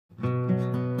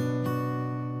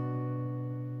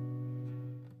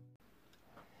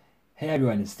Hey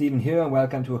everyone, it's Stephen here and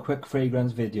welcome to a quick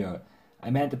fragrance video. I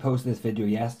meant to post this video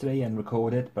yesterday and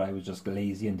record it, but I was just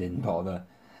lazy and didn't bother.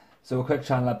 So a quick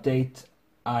channel update.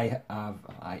 I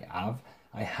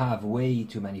have way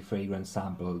too many fragrance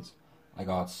samples. I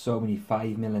got so many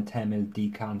 5ml and 10ml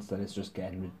decants that it's just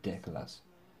getting ridiculous.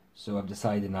 So I've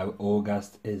decided now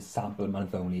August is sample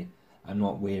month only. I'm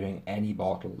not wearing any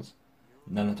bottles.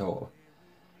 None at all.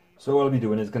 So what I'll be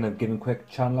doing is going to give quick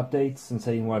channel updates and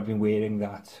saying what I've been wearing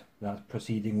that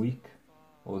preceding week,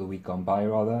 or the week gone by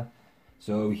rather.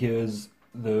 So here's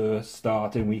the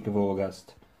starting week of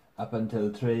August, up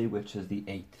until today, which is the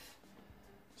 8th.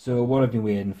 So what I've been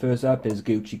wearing, first up is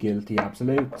Gucci Guilty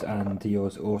Absolute and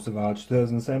Dior's Eau Sauvage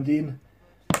 2017.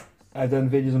 I've done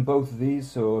videos on both of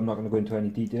these, so I'm not going to go into any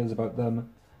details about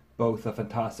them. Both are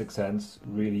fantastic scents,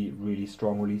 really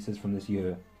strong releases from this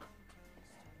year.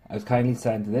 I was kindly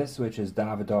sent this, which is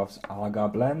Davidoff's Agar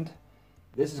Blend.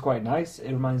 This is quite nice.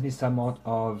 It reminds me somewhat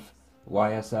of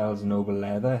YSL's Noble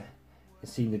Leather. It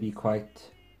seemed to be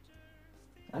quite,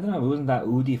 I don't know, it wasn't that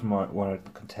oody from what I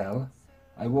could tell.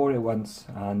 I wore it once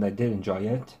and I did enjoy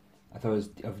it. I thought it was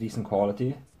of decent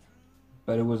quality,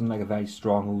 but it wasn't like a very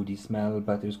strong oody smell,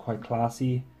 but it was quite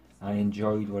classy. I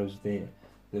enjoyed what was there.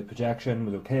 The projection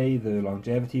was okay, the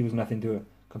longevity was nothing to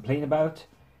complain about,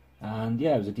 and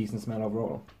yeah, it was a decent smell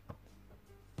overall.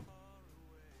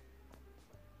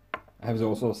 I was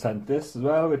also sent this as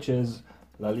well, which is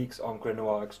Lalique's Encre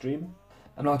Noir Extreme.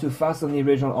 I'm not too fussed on the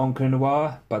original Encre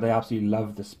Noir, but I absolutely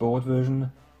love the sport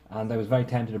version, and I was very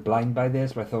tempted to blind buy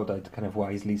this, but I thought I'd kind of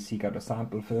wisely seek out a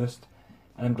sample first,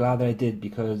 and I'm glad that I did,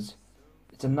 because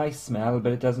it's a nice smell,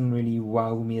 but it doesn't really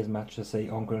wow me as much as, say,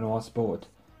 Encre Noir Sport.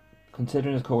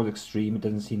 Considering it's called Extreme, it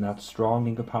doesn't seem that strong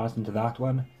in comparison to that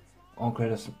one.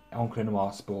 Encre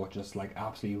Noir Sport just like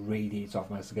absolutely radiates off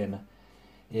my skin.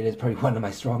 It is probably one of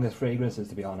my strongest fragrances,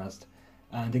 to be honest,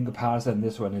 and in comparison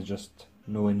this one is just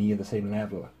nowhere near the same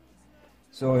level.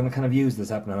 So I'm going to kind of use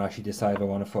this up and I actually decide if I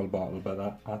want a full bottle, but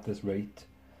at this rate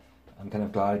I'm kind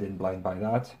of glad I didn't blind buy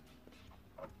that.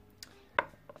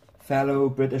 Fellow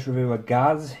British reviewer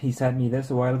Gaz, he sent me this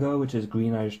a while ago, which is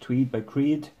Green Irish Tweed by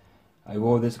Creed. I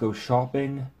wore this to go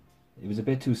shopping. It was a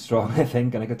bit too strong, I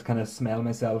think, and I could kind of smell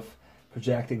myself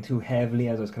projecting too heavily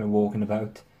as I was kind of walking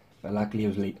about. But luckily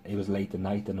it was late at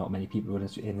night and not many people were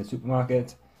in the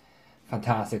supermarket.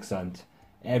 Fantastic scent.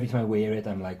 Every time I wear it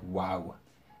I'm like, wow.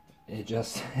 It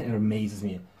amazes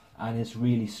me. And it's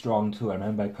really strong too. I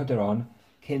remember I put it on,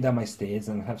 came down my stairs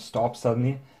and kind of stopped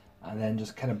suddenly, and then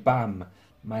just kind of bam,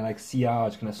 my like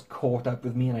CR kind of caught up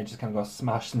with me and I just kind of got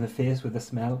smashed in the face with the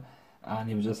smell. And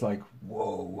it was just like,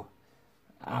 whoa.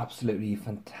 Absolutely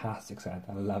fantastic scent.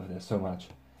 I love this so much.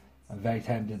 I'm very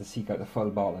tempted to seek out the full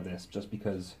bottle of this just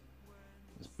because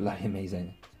it's bloody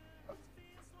amazing.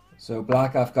 So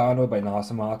Black Afghano by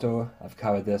Narsomato. I've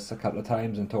covered this a couple of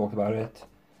times and talked about it.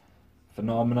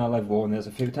 Phenomenal. I've worn this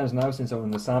a few times now since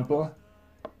owning the sample.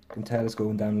 You can tell it's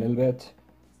going down a little bit.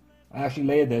 I actually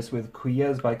layered this with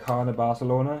Queers by Carna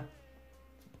Barcelona,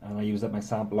 and I used up my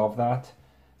sample of that,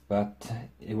 but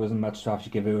it wasn't much to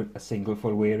actually give it a single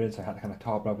full wearing, so I had to kind of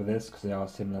top it up with this because they are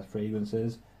similar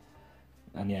fragrances.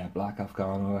 And yeah, Black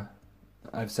Afghano,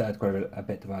 I've said quite a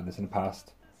bit about this in the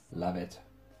past. Love it.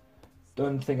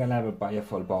 Don't think I'll ever buy a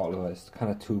full bottle, it's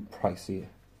kind of too pricey.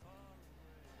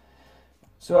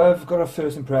 So I've got a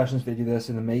first impressions video this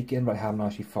in the making, but I haven't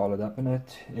actually followed up on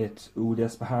it. It's Oud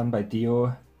Ispahan by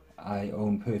Dior. I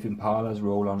own Perfume Parlour's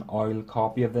roll-on oil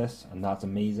copy of this, and that's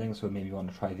amazing, so maybe you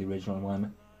want to try the original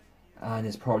one. And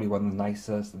it's probably one of the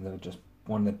nicest and just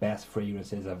one of the best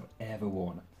fragrances I've ever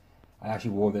worn. I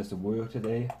actually wore this to work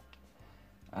today,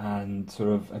 and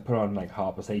I put on like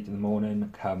 8:30 in the morning,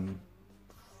 come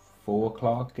 4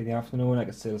 o'clock in the afternoon, I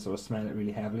could still sort of smell it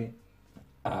really heavily.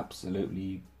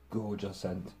 Absolutely gorgeous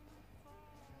scent.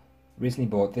 Recently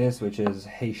bought this, which is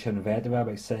Haitian Vedra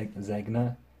by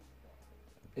Zegna.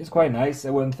 It's quite nice. I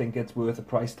wouldn't think it's worth a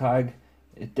price tag.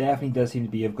 It definitely does seem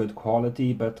to be of good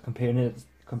quality, but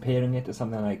comparing it to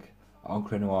something like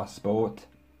Encre Noir Sport,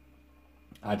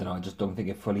 I don't know, I just don't think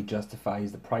it fully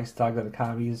justifies the price tag that it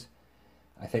carries.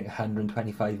 I think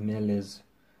 125ml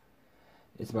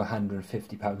it's about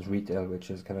 £150 retail, which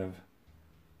is kind of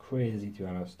crazy, to be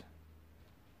honest.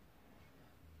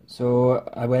 So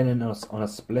I went in on a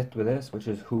split with this, which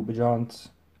is Houbejont's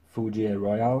Fougere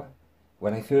Royale.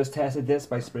 When I first tested this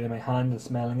by spraying my hand and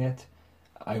smelling it,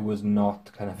 I was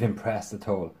not kind of impressed at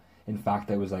all. In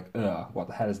fact, I was like, ugh, what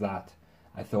the hell is that?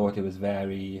 I thought it was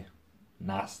very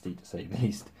nasty, to say the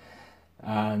least.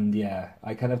 And yeah,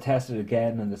 I kind of tested it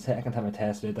again, and the second time I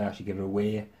tested it, I actually gave it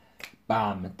away.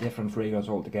 Bam, different fragrance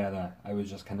altogether. I was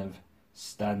just kind of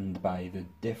stunned by the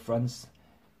difference.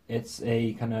 It's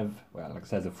a kind of, well, like I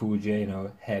said, a Fuji, you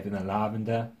know, heavy than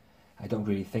lavender. I don't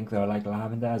really think they're like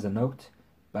lavender as a note,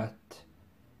 but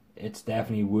it's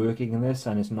definitely working in this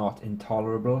and it's not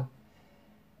intolerable.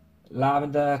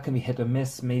 Lavender can be hit or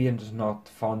miss. Maybe I'm just not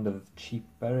fond of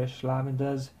cheaperish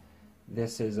lavenders.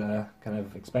 This is a kind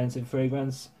of expensive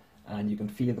fragrance and you can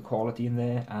feel the quality in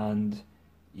there, and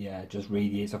yeah, it just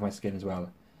radiates off my skin as well.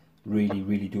 Really,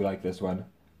 really do like this one.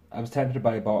 I was tempted to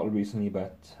buy a bottle recently,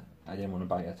 but I didn't want to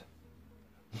buy it.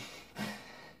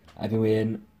 I've been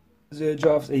wearing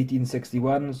Xerjoff's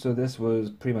 1861, so this was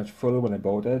pretty much full when I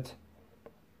bought it.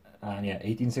 And yeah,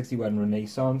 1861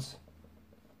 Renaissance.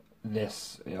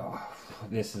 This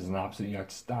is an absolutely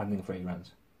outstanding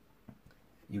fragrance.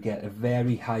 You get a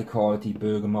very high quality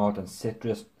bergamot and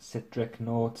citric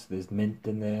notes. There's mint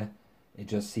in there. It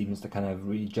just seems to kind of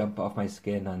really jump off my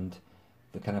skin, and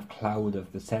the kind of cloud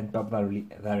of the scent bubble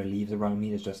that it leaves around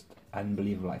me is just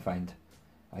unbelievable, I find.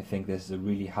 I think this is a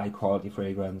really high quality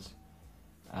fragrance,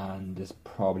 and it's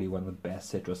probably one of the best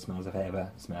citrus smells I've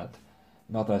ever smelled.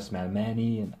 Not that I smell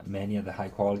many of the high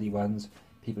quality ones.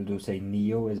 People do say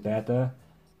Neo is better,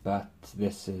 but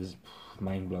this is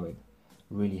mind blowing.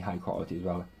 Really high quality as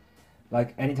well.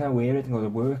 Like anytime I wear it and go to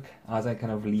work, as I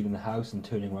kind of leaving the house and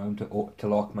turning around to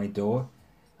lock my door,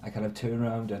 I kind of turn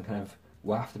around and kind of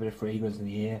waft a bit of fragrance in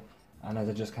the air, and as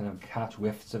I just kind of catch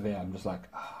whiffs of it, I'm just like,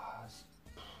 it's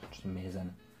just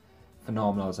amazing.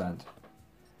 Phenomenal scent.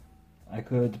 I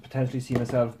could potentially see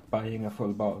myself buying a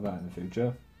full bottle of that in the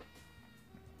future.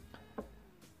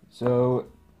 So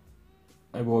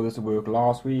I wore this to work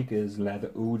last week. Is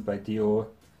Leather Oud by Dior.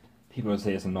 People would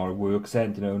say it's not a work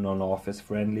scent, you know, not an office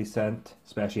friendly scent,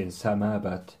 especially in summer,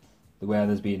 but the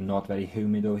weather's been not very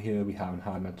humid over here. We haven't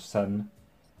had much sun,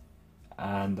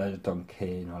 and I just don't care,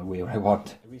 you know, I'll wear what I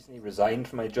want. I recently resigned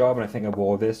from my job, and I think I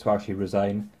wore this to actually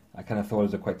resign. I kind of thought it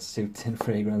was a quite suiting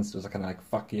fragrance. It was a kind of like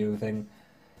fuck you thing,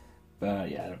 but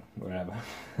yeah, whatever.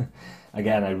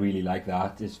 Again, I really like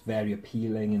that. It's very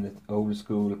appealing in the old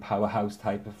school powerhouse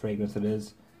type of fragrance it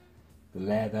is. The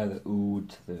leather, the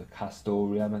oud, the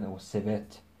castoreum, or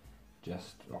civet,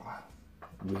 just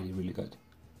really, really good.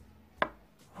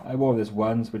 I wore this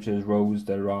once, which is Rose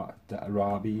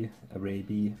d'Arabi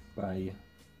by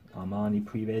Armani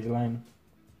Privé line.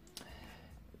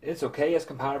 It's okay, it's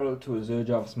comparable to a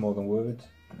Xerjoff's More Than Words,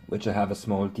 which I have a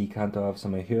small decant of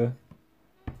somewhere here.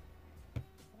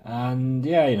 And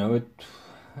yeah, you know,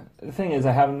 the thing is,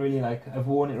 I haven't really, like, I've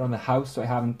worn it around the house, so I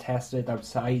haven't tested it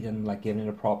outside and like given it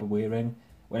a proper wearing.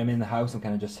 When I'm in the house, I'm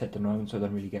kind of just sitting around, so I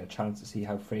don't really get a chance to see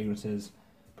how fragrances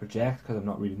project, because I'm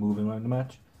not really moving around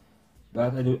much.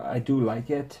 But I do like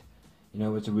it. You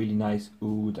know, it's a really nice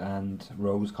oud and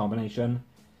rose combination.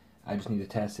 I just need to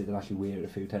test it and actually wear it a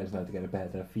few times now to get a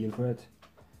better feel for it.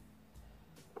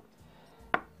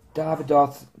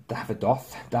 Davidoff's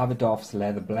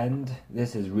Leather Blend.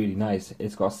 This is really nice.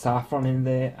 It's got saffron in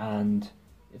there and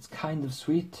it's kind of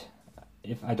sweet.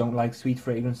 If I don't like sweet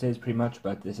fragrances pretty much,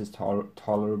 but this is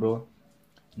tolerable.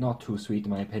 Not too sweet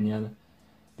in my opinion.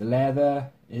 The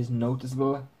leather is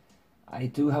noticeable. I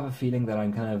do have a feeling that I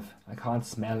can't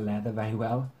smell leather very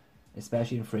well,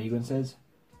 especially in fragrances.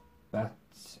 But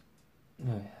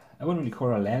I wouldn't really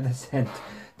call it a leather scent,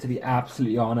 to be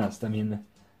absolutely honest. I mean,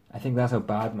 I think that's how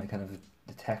bad my kind of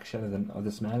detection of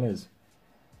the smell is.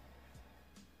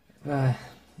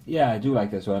 Yeah, I do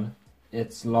like this one.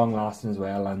 It's long lasting as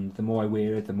well, and the more I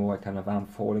wear it, the more I kind of am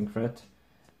falling for it.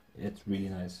 It's really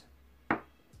nice.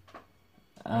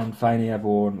 And finally, I've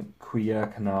worn Queer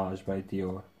Canage by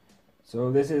Dior.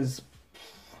 So this is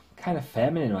kind of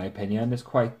feminine in my opinion. It's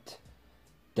quite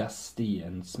dusty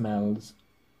and smells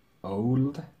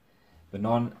old, but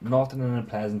not in an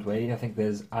unpleasant way. I think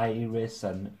there's iris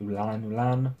and ylang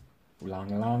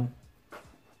ylang.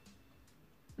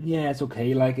 Yeah, it's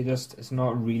okay. Like it's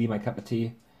not really my cup of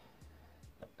tea.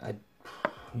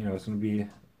 It's gonna be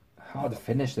hard to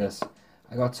finish this.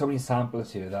 I got so many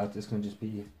samples here that it's gonna just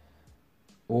be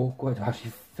awkward to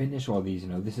actually finish all these. You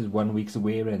know, this is 1 week's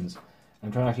wear-ins.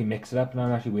 I'm trying to actually mix it up now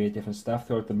and actually wear different stuff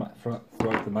throughout the month.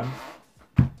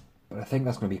 But I think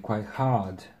that's going to be quite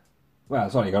hard. Well,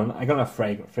 sorry, I got enough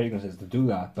fragrances to do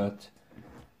that, but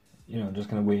you know, just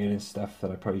kind of wearing stuff that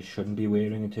I probably shouldn't be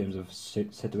wearing in terms of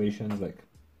situations, like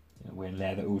wearing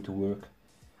leather oud to work.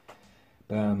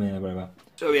 But yeah, whatever.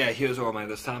 So yeah, here's all my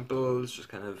other samples, just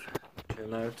kind of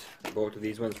chilling out. I bought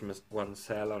these ones from one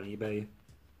sell on eBay.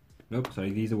 Nope, sorry,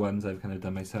 these are ones I've kind of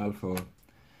done myself, or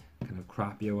kind of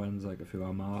crappier ones like a few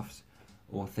Armafs,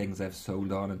 or things I've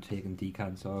sold on and taken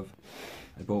decants of.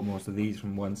 I bought most of these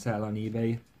from one sell on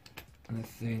eBay, and I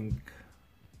think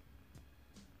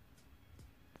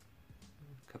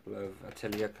a couple of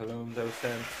Atelier colognes I was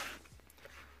sent.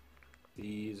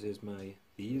 These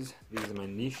are my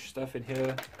niche stuff in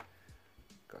here.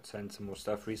 Got sent some more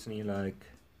stuff recently, like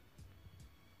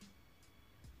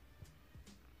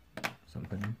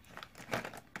something.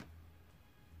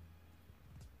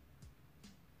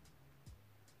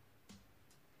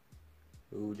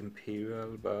 Oud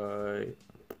Imperial by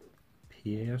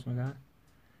Pierre or something like that.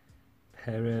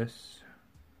 Paris,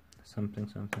 something.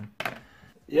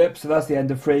 Yep, so that's the end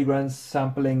of fragrance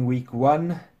sampling week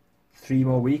 1. 3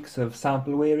 more weeks of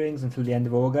sample wearings until the end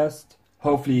of August.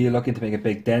 Hopefully you're looking to make a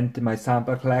big dent in my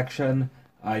sample collection.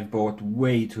 I've bought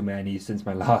way too many since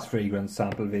my last fragrance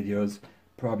sample videos.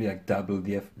 Probably like double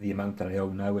the amount that I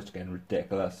own now, which is getting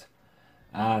ridiculous.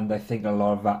 And I think a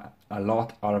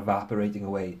lot are evaporating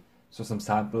away. So some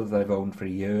samples that I've owned for a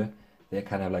year, they're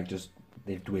kind of like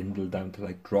they've dwindled down to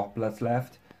like droplets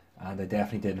left. And I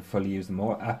definitely didn't fully use them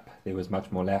all up. There was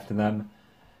much more left in them.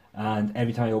 And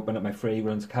every time I open up my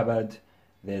fragrance cupboard,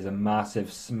 there's a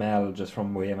massive smell just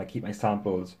from where I keep my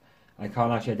samples. I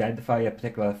can't actually identify a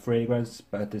particular fragrance,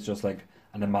 but it's just like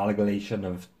an amalgamation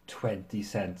of 20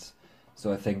 scents.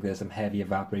 So I think there's some heavy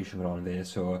evaporation going on there.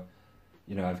 So,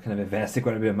 you know, I've kind of invested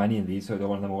quite a bit of money in these, so I don't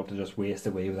want them all to just waste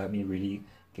away without me really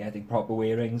getting proper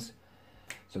wearings.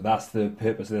 So that's the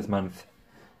purpose of this month.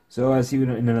 So I'll see you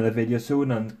in another video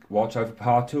soon, and watch out for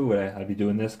part 2 where I'll be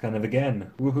doing this kind of again.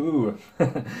 Woohoo!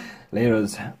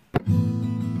 Laters.